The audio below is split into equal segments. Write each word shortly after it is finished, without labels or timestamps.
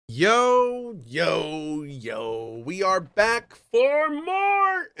Yo, yo, yo, we are back for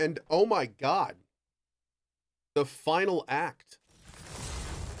more! And oh my god, the final act.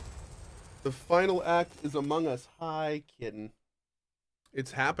 The final act is among us. Hi, kitten.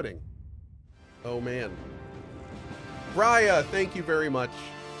 It's happening. Oh man. Raya, thank you very much.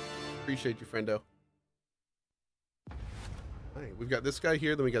 Appreciate you, friendo. All right, we've got this guy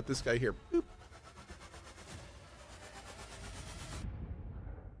here, then we got this guy here. Boop.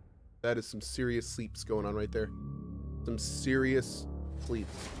 That is some serious sleeps going on right there. Some serious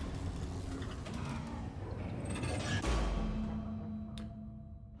sleeps.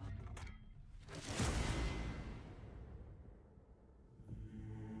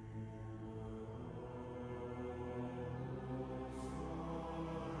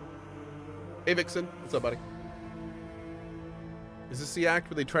 Hey Vixen, what's up, buddy? Is this the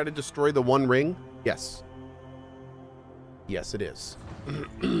act where they try to destroy the One Ring? Yes. Yes, it is.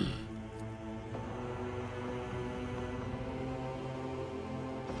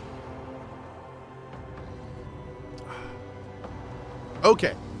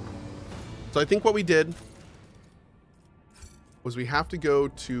 Okay. So I think what we did was we have to go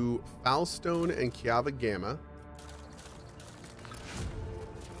to Foulstone and Kiava Gamma.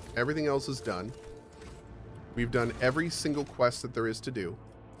 Everything else is done. We've done every single quest that there is to do.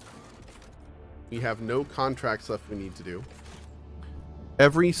 We have no contracts left we need to do.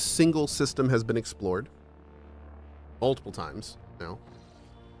 Every single system has been explored. Multiple times now.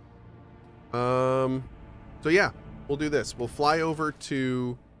 So yeah, we'll do this. We'll fly over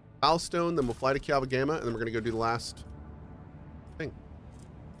to Foulstone, then we'll fly to Kiava Gamma, and then we're going to go do the last thing.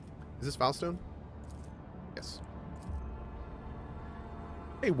 Is this Foulstone? Yes.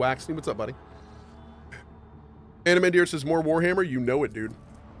 Hey, Waxney, what's up, buddy? Animandir says, more Warhammer? You know it, dude.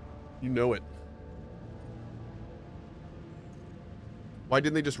 You know it. Why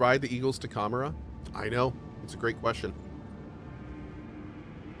didn't they just ride the Eagles to Kamara? I know. It's a great question.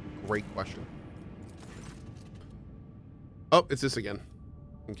 Great question. Oh, it's this again.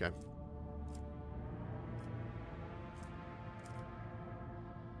 Okay.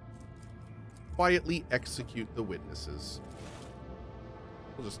 Quietly execute the witnesses.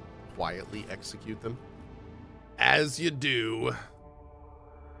 We'll just quietly execute them. As you do.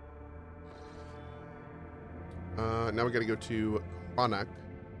 Now we gotta go to Chronak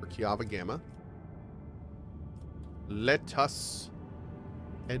for Kiava Gamma. Let us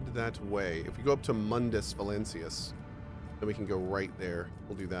head that way. If we go up to Mundus Valencius, then we can go right there.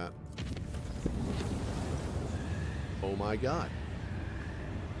 We'll do that. Oh my god.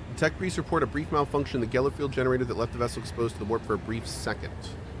 The tech priests report a brief malfunction in the Geller field generator that left the vessel exposed to the warp for a brief second.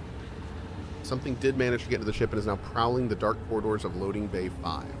 Something did manage to get into the ship and is now prowling the dark corridors of Loading Bay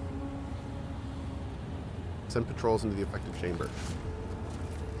 5. Send patrols into the affected chamber.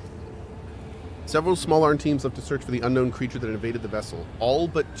 Several small armed teams left to search for the unknown creature that invaded the vessel. All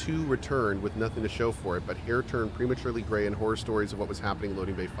but 2 returned with nothing to show for it, but hair turned prematurely gray and horror stories of what was happening in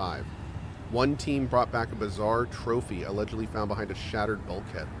Loading Bay 5. One team brought back a bizarre trophy allegedly found behind a shattered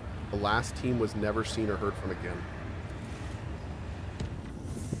bulkhead. The last team was never seen or heard from again.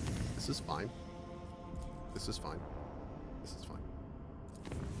 This is fine. This is fine. This is fine.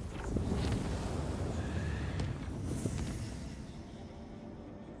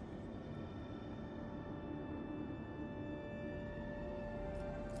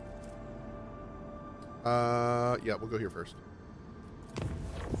 Yeah, we'll go here first.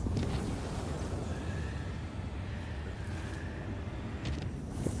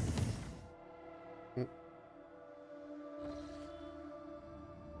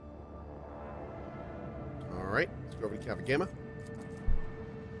 All right, let's go over to Kiava Gamma.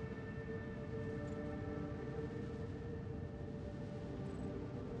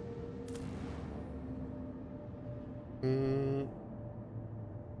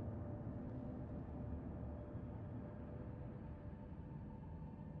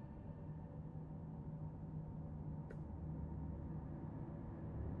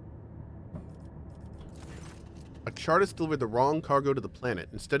 A Chartist delivered the wrong cargo to the planet.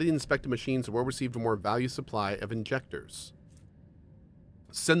 Instead of the inspected machines, the world received a more value supply of injectors.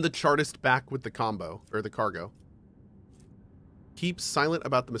 Send the Chartist back with the combo, or the cargo. Keep silent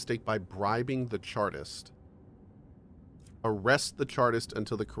about the mistake by bribing the Chartist. Arrest the Chartist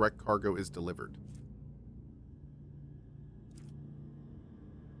until the correct cargo is delivered.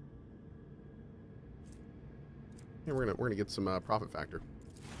 Yeah, we're gonna get some profit factor.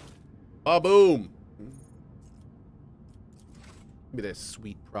 Boom! Give me that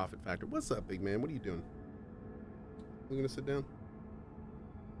sweet profit factor. What's up, big man? What are you doing? You gonna sit down?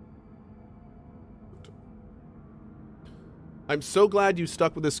 I'm so glad you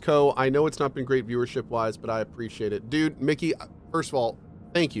stuck with this, Cohh. I know it's not been great viewership-wise, but I appreciate it. Dude, Mickey, first of all,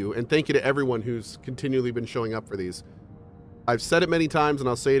 thank you, and thank you to everyone who's continually been showing up for these. I've said it many times, and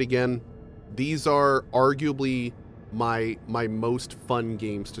I'll say it again. These are arguably my most fun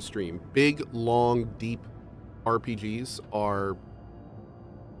games to stream. Big, long, deep RPGs are...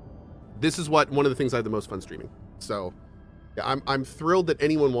 This is one of the things I have the most fun streaming. So, yeah, I'm thrilled that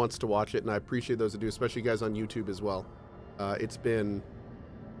anyone wants to watch it, and I appreciate those that do, especially you guys on YouTube as well. It's been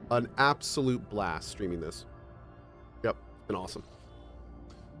an absolute blast streaming this. Yep, it's been awesome.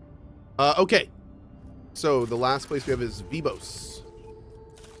 Okay, so the last place we have is Vibos.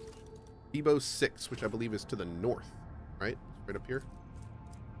 Vibos 6, which I believe is to the north, right? Right up here.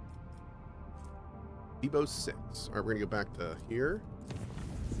 Vibos 6. All right, we're going to go back to here.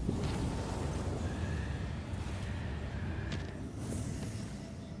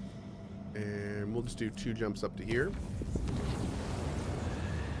 And we'll just do 2 jumps up to here.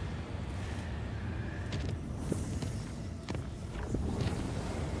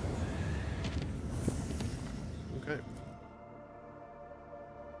 Okay.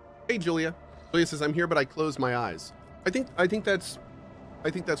 Hey, Julia. Julia says, I'm here, but I close my eyes. I think that's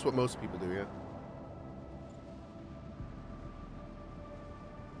what most people do, yeah.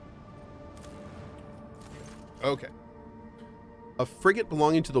 Okay. A frigate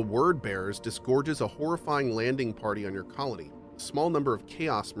belonging to the Word Bearers disgorges a horrifying landing party on your colony. A small number of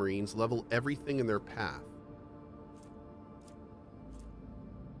Chaos Marines level everything in their path.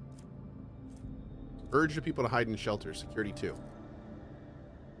 Urge the people to hide in shelters. Security 2.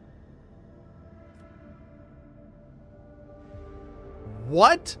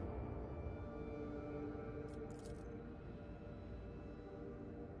 What?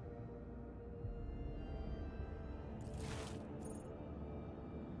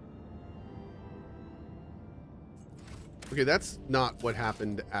 Okay, that's not what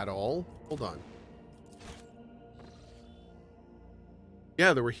happened at all. Hold on.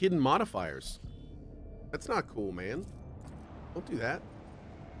 Yeah, there were hidden modifiers. That's not cool, man. Don't do that.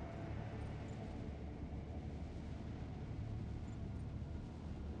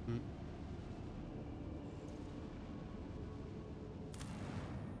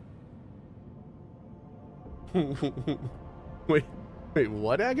 Wait,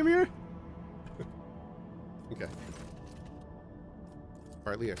 what, Agamir? Okay.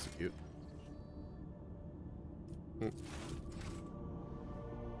 Partly execute.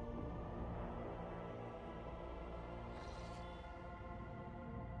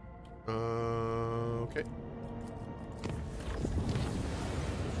 Okay.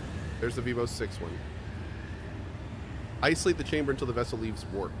 There's the Vibos 6 one. Isolate the chamber until the vessel leaves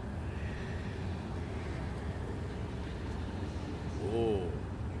warp. Oh.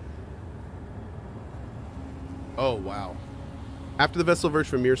 Oh, wow. After the vessel emerged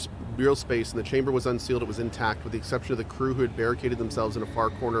from real space and the chamber was unsealed, it was intact, with the exception of the crew who had barricaded themselves in a far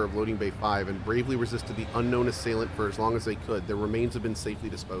corner of Loading Bay 5 and bravely resisted the unknown assailant for as long as they could. Their remains have been safely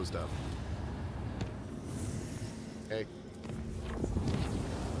disposed of. Okay.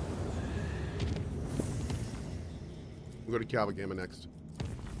 We'll go to Calvagama next.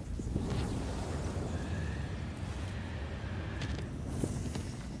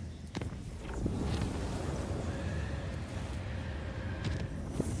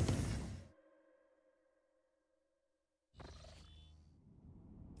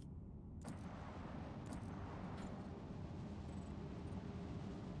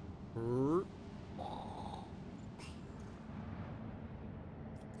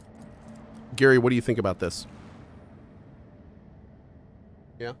 Gary, what do you think about this?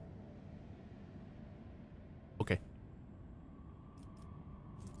 Yeah? Okay.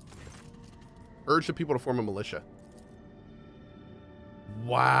 Urge the people to form a militia.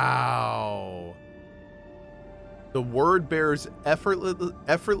 Wow. The Word Bearers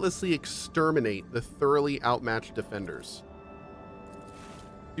effortlessly exterminate the thoroughly outmatched defenders.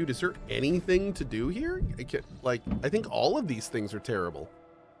 Dude, is there anything to do here? I think all of these things are terrible.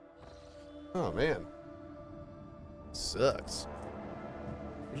 Oh, man. Sucks.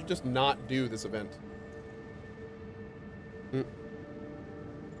 We should just not do this event.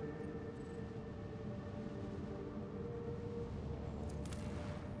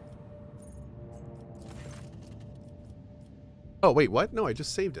 Oh, wait, what? No, I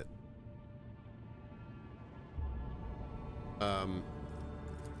just saved it. No,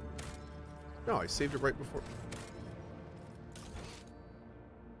 I saved it right before.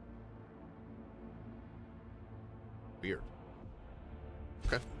 Weird.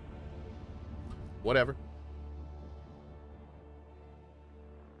 Okay. Whatever.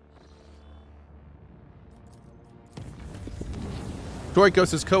 Toriko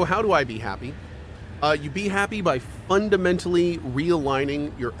says, Cohh, how do I be happy? You be happy by fundamentally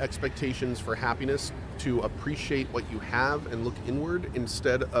realigning your expectations for happiness to appreciate what you have and look inward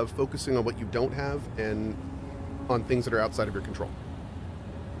instead of focusing on what you don't have and on things that are outside of your control.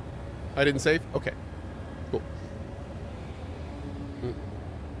 I didn't save? Okay. Cool. We'll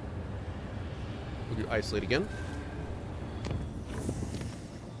do isolate again.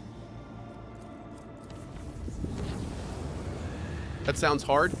 That sounds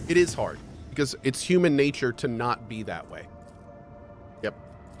hard. It is hard because it's human nature to not be that way. Yep.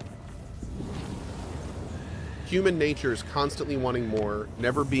 Human nature is constantly wanting more,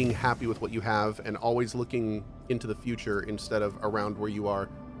 never being happy with what you have, and always looking into the future instead of around where you are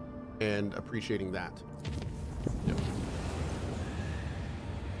and appreciating that. Yep.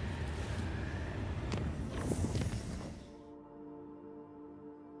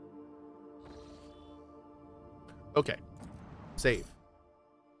 Okay. Save.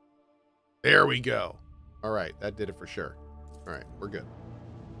 There we go. All right, that did it for sure. All right, we're good.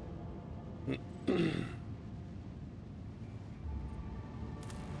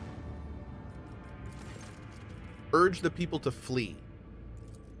 Urge the people to flee.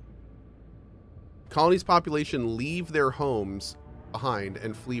 Colony's population leave their homes behind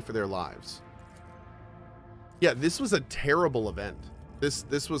and flee for their lives. Yeah, this was a terrible event.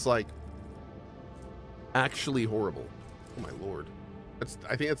 This was like actually horrible. Oh my lord.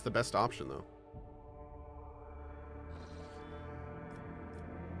 I think that's the best option though.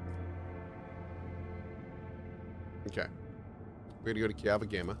 Okay. We're gonna go to Kiava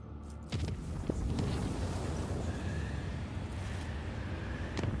Gamma.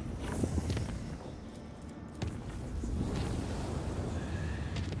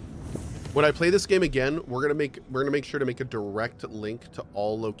 When I play this game again, we're gonna make sure to make a direct link to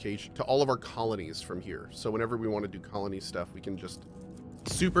all of our colonies from here. So whenever we want to do colony stuff, we can just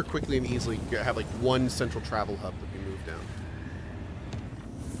super quickly and easily have like one central travel hub that we move down.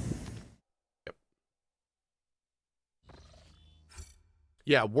 Yep.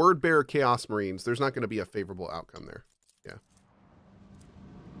 Yeah, Word Bearer Chaos Marines. There's not going to be a favorable outcome there. Yeah.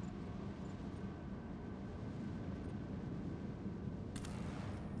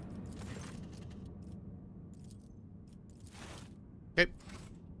 Okay.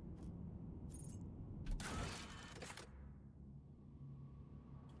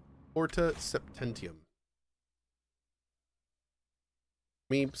 Orta Septentium.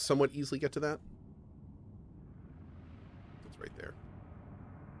 We somewhat easily get to that. That's right there.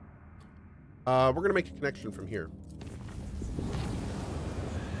 We're going to make a connection from here.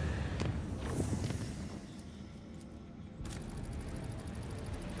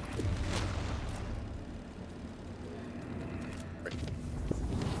 Right.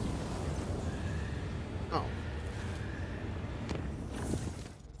 Oh.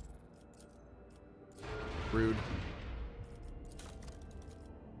 Rude.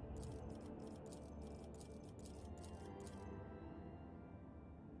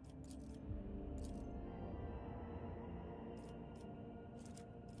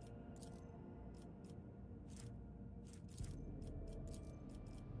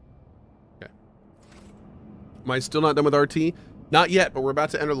 Okay. Am I still not done with RT? Not yet, but we're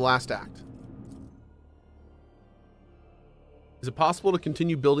about to enter the last act. Is it possible to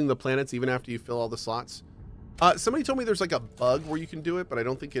continue building the planets even after you fill all the slots? Somebody told me there's like a bug where you can do it, but I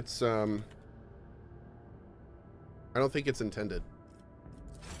don't think it's intended.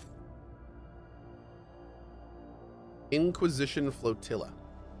 Inquisition Flotilla.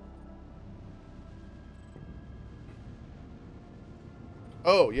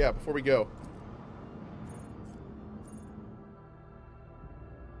 Oh, yeah, before we go.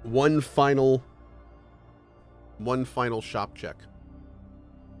 One final shop check.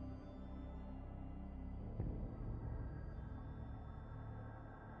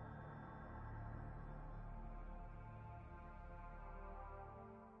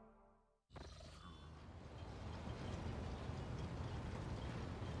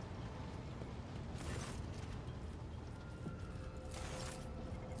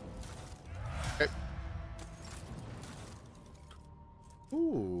 Okay.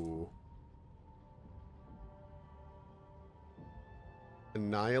 Ooh.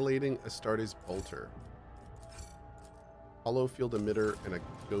 Annihilating Astartes Bolter. Hollow field emitter and a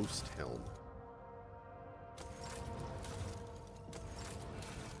ghost helm.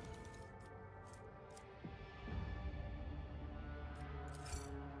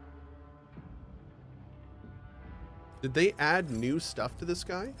 Did they add new stuff to this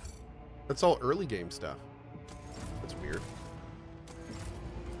guy? That's all early game stuff. That's weird.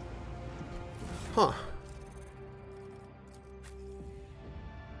 Huh.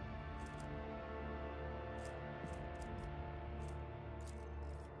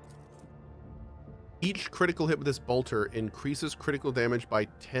 Each critical hit with this bolter increases critical damage by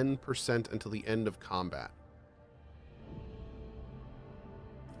 10% until the end of combat.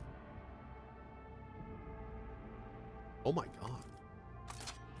 Oh my god.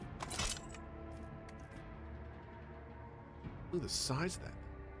 Look at the size of that.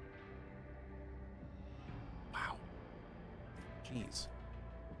 Wow. Jeez.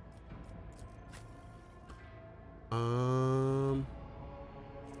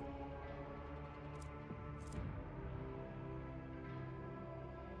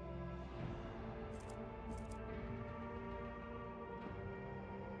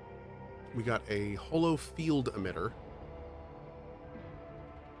 We got a holo field emitter.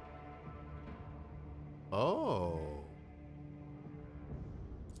 Oh.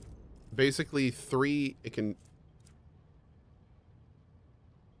 Basically 3, it can...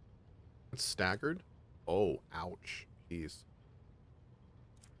 It's staggered? Oh, ouch. Jeez.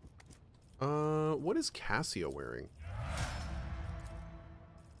 What is Cassia wearing?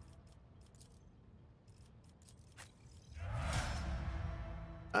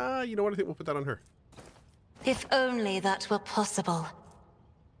 You know what? I think we'll put that on her. If only that were possible.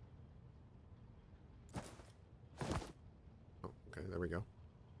 Oh, okay, there we go.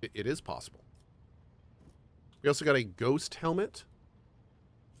 It is possible. We also got a ghost helmet.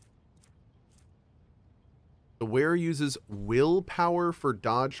 The wearer uses willpower for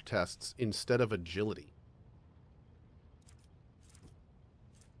dodge tests instead of agility.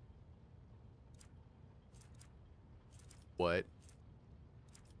 What?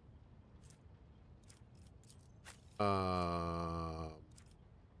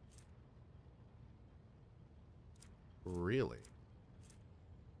 Really?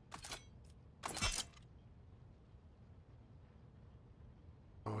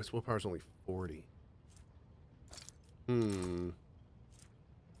 Oh, his willpower is only 40. Okay,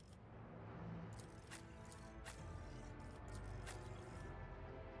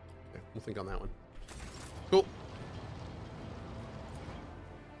 we'll think on that one. Cool.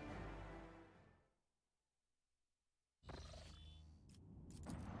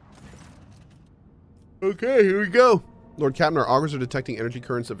 Okay, here we go. Lord Captain, our augurs are detecting energy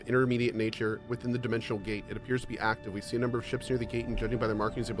currents of intermediate nature within the dimensional gate. It appears to be active. We see a number of ships near the gate, and judging by their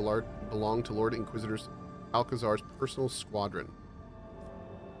markings, they belong to Lord Inquisitor's Alcazar's personal squadron.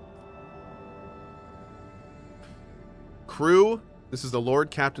 Crew, this is the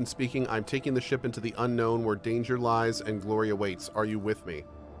Lord Captain speaking. I'm taking the ship into the unknown where danger lies and glory awaits. Are you with me?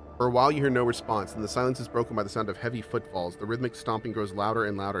 For a while you hear no response, and the silence is broken by the sound of heavy footfalls. The rhythmic stomping grows louder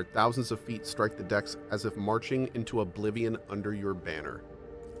and louder. Thousands of feet strike the decks as if marching into oblivion under your banner.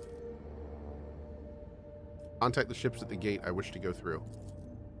 Contact the ships at the gate I wish to go through.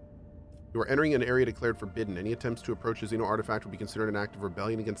 You are entering an area declared forbidden. Any attempts to approach a Xeno artifact will be considered an act of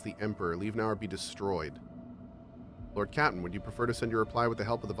rebellion against the Emperor. Leave now or be destroyed. Lord Captain, would you prefer to send your reply with the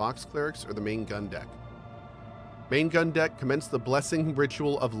help of the Vox Clerics or the main gun deck? Main gun deck, commence the blessing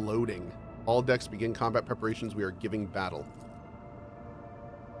ritual of loading. All decks begin combat preparations. We are giving battle.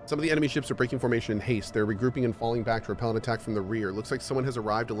 Some of the enemy ships are breaking formation in haste. They're regrouping and falling back to repel an attack from the rear. Looks like someone has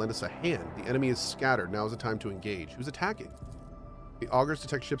arrived to lend us a hand. The enemy is scattered. Now is the time to engage. Who's attacking? The augurs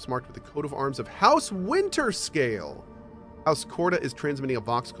detect ships marked with the coat of arms of House Winterscale. House Corda is transmitting a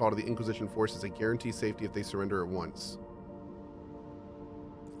Vox call to the Inquisition forces. They guarantee safety if they surrender at once.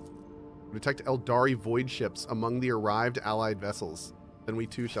 Detect Eldari void ships among the arrived allied vessels. Then we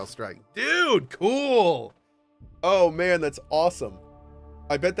too shall strike. Dude, cool! Oh man, that's awesome.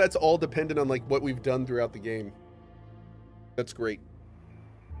 I bet that's all dependent on like what we've done throughout the game. That's great.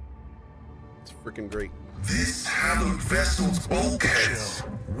 It's freaking great. This hallowed vessel's bulkheads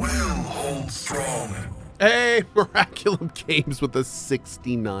will hold strong. Hey, Miraculum Games with the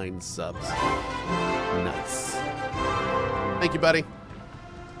 69 subs. Nice. Thank you, buddy.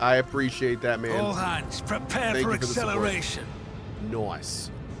 I appreciate that, man. All hands, prepare for acceleration.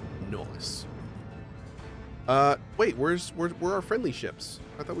 Nice. Nice. Wait, where are our friendly ships?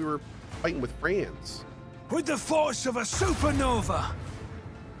 I thought we were fighting with France. With the force of a supernova.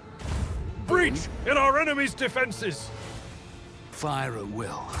 Breach in our enemy's defenses. Fire at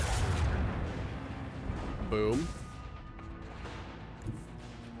will. Boom.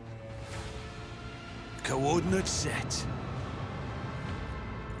 Coordinates set.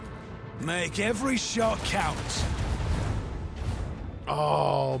 Make every shot count.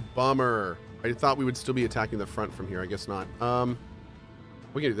 Oh, bummer. I thought we would still be attacking the front from here. I guess not.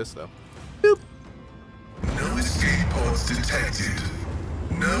 We can do this though. Boop. No escape pods detected.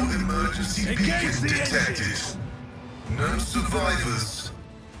 No emergency beacon detected. No survivors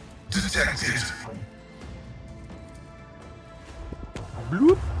detected.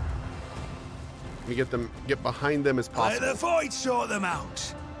 Bloop. Let me get behind them as Let possible. the void sort them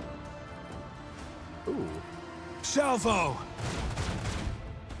out. Ooh. Salvo.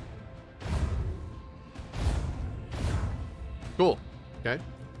 Cool. Okay.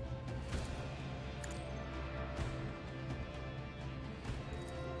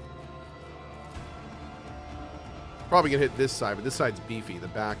 Probably gonna hit this side, but this side's beefy. The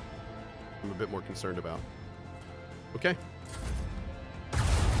back, I'm a bit more concerned about. Okay.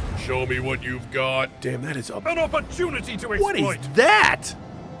 Show me what you've got. Damn, that is a... An opportunity to exploit. What is that?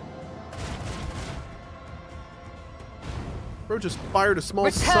 Bro just fired a small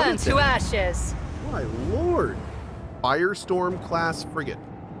Return to sunset. ashes. My lord. Firestorm class frigate.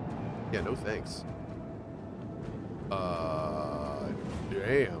 Yeah, no thanks.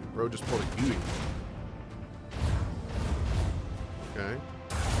 Damn. Bro just pulled a Huey. Okay.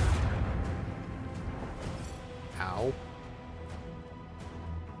 Ow.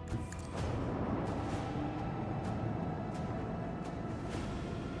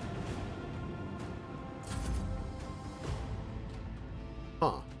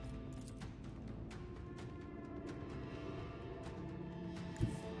 Huh.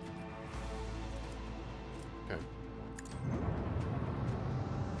 Okay.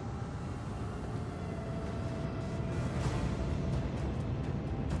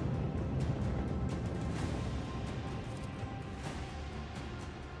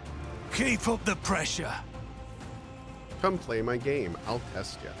 Keep up the pressure. Come play my game. I'll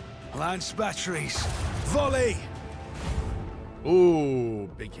test ya. Lance batteries. Volley. Ooh,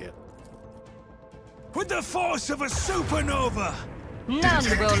 big hit. With the force of a supernova.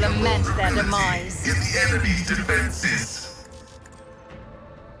 None will lament their demise. In the enemy's defenses.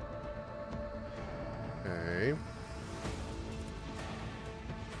 Okay.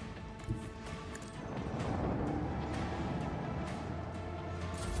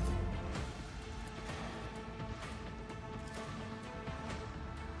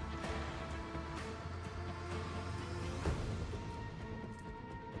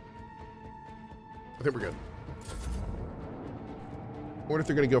 I think we're good. I wonder if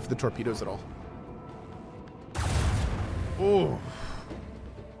they're going to go for the torpedoes at all. Oh.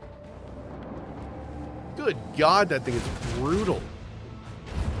 Good God, that thing is brutal.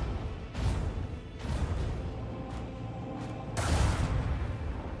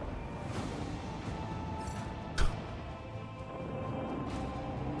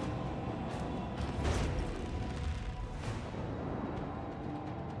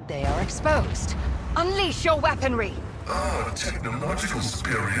 They are exposed. Unleash your weaponry. Our technological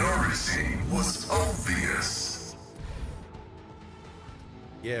superiority was obvious.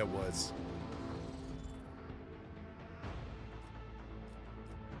 Yeah, it was.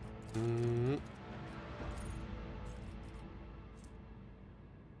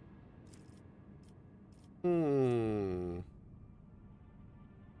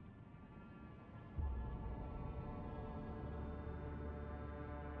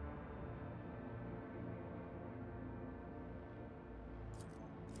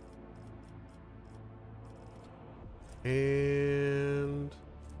 And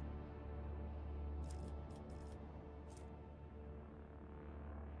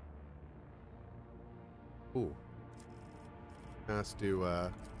ooh, let's do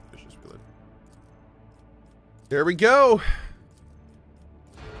vicious reload. There we go.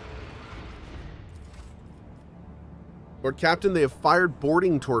 Lord Captain, they have fired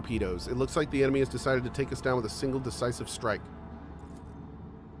boarding torpedoes. It looks like the enemy has decided to take us down with a single decisive strike.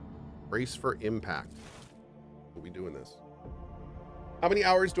 Brace for impact. We'll be doing this. How many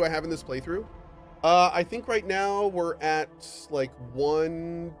hours do I have in this playthrough? I think right now we're at like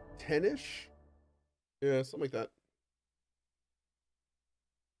 110-ish. Yeah, something like that.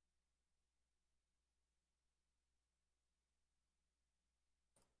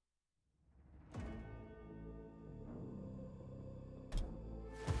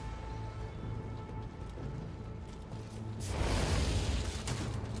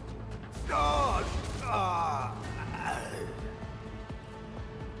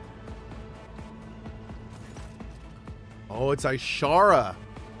 Oh, it's Ishara.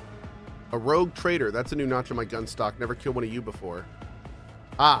 A rogue trader. That's a new notch on my gun stock. Never killed one of you before.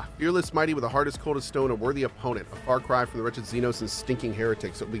 Ah, fearless, mighty, with a heart as cold as stone, a worthy opponent. A far cry from the wretched Xenos and stinking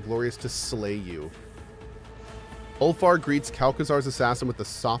heretics. It will be glorious to slay you. Ulfar greets Kalkazar's assassin with the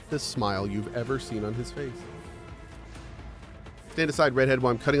softest smile you've ever seen on his face. Stand aside, redhead,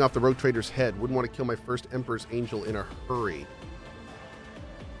 while I'm cutting off the rogue trader's head. Wouldn't want to kill my first Emperor's angel in a hurry.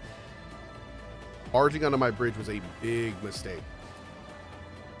 Barging onto my bridge was a big mistake.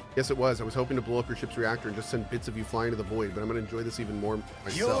 Yes, it was. I was hoping to blow up your ship's reactor and just send bits of you flying to the void, but I'm going to enjoy this even more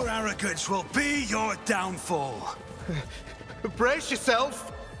myself. Your arrogance will be your downfall. Brace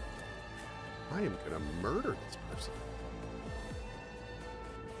yourself. I am going to murder this person.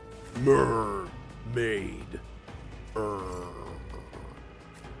 Mermaid.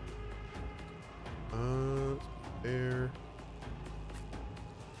 There.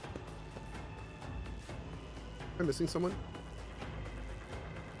 Am I missing someone?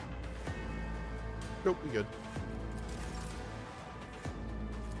 Nope, we good.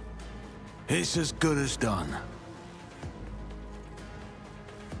 It's as good as done.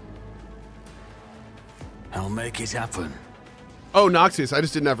 I'll make it happen. Oh, Noxious. I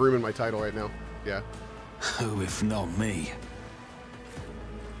just didn't have room in my title right now. Yeah. Who if not me?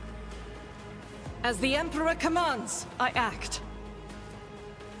 As the Emperor commands, I act.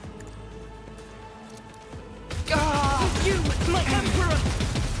 You, my Emperor!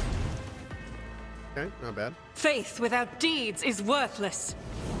 Okay, not bad. Faith without deeds is worthless.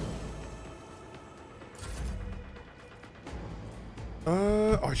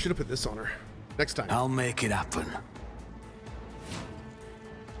 Oh, I should have put this on her. Next time. I'll make it happen.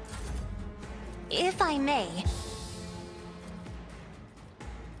 If I may.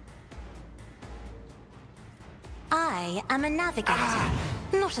 I am a navigator,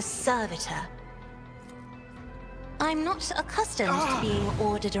 not a servitor. I'm not accustomed to being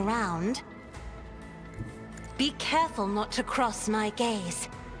ordered around. Be careful not to cross my gaze.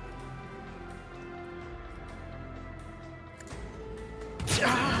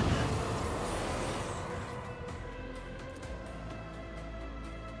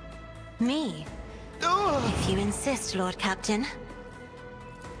 Me? If you insist, Lord Captain.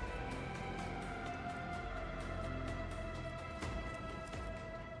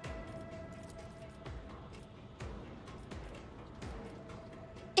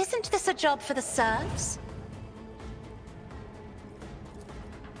 Isn't this a job for the serfs?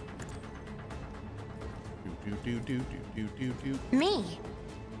 Me?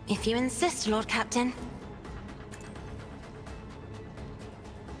 If you insist, Lord Captain.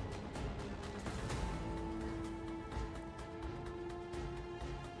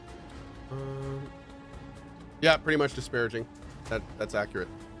 Yeah, pretty much disparaging. That's accurate.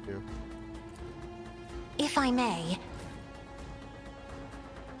 Yeah. If I may.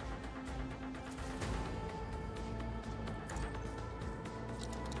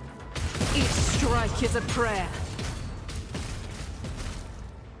 Each strike is a prayer.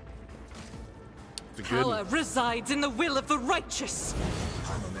 It's a good Power resides in the will of the righteous.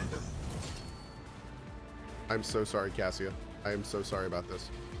 I'm so sorry, Cassia. I am so sorry about this.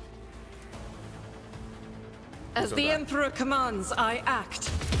 As So the bad. Emperor commands, I act.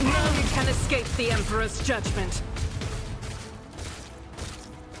 None can escape the Emperor's judgment.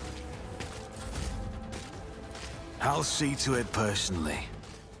 I'll see to it personally.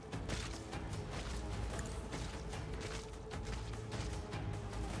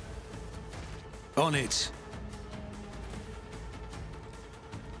 On it.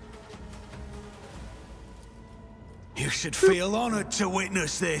 You should feel honored to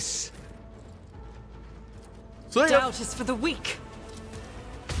witness this. So yeah. Doubt is for the weak.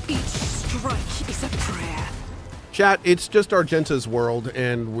 Each strike is a prayer. Chat, it's just Argenta's world,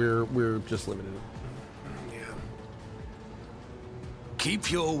 and we're just limited. Yeah. Keep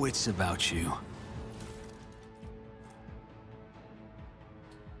your wits about you.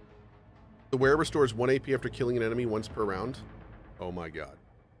 The wear restores 1 AP after killing an enemy once per round. Oh my god.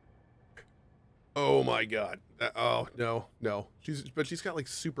 Oh my god. Oh no. But she's got like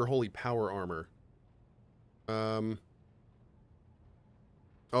super holy power armor. Oh,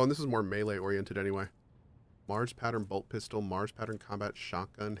 and this is more melee oriented anyway. Mars pattern bolt pistol, Mars pattern combat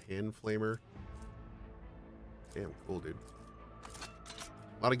shotgun, hand flamer. Damn cool, dude.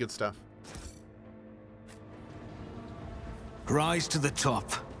 A lot of good stuff. Rise to the top,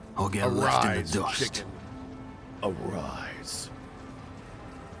 or get left in the dust. Chicken. Arise.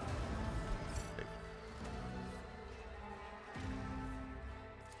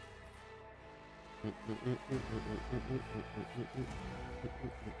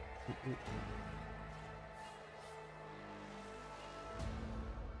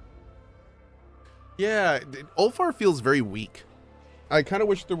 Yeah, Ulfar feels very weak. I kind of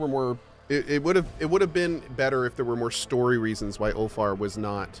wish there were more. It would have been better if there were more story reasons why Ulfar was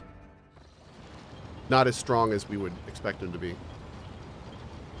not as strong as we would expect him to be.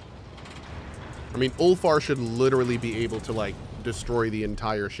 I mean, Ulfar should literally be able to like destroy the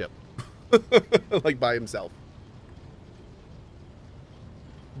entire ship, like by himself.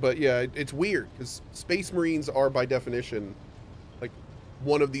 But yeah, it's weird because Space Marines are by definition like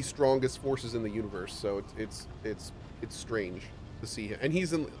one of the strongest forces in the universe. So it's strange to see him. And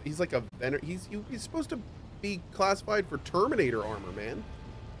he's like a he's supposed to be classified for Terminator armor, man.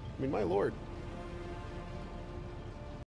 I mean, my lord.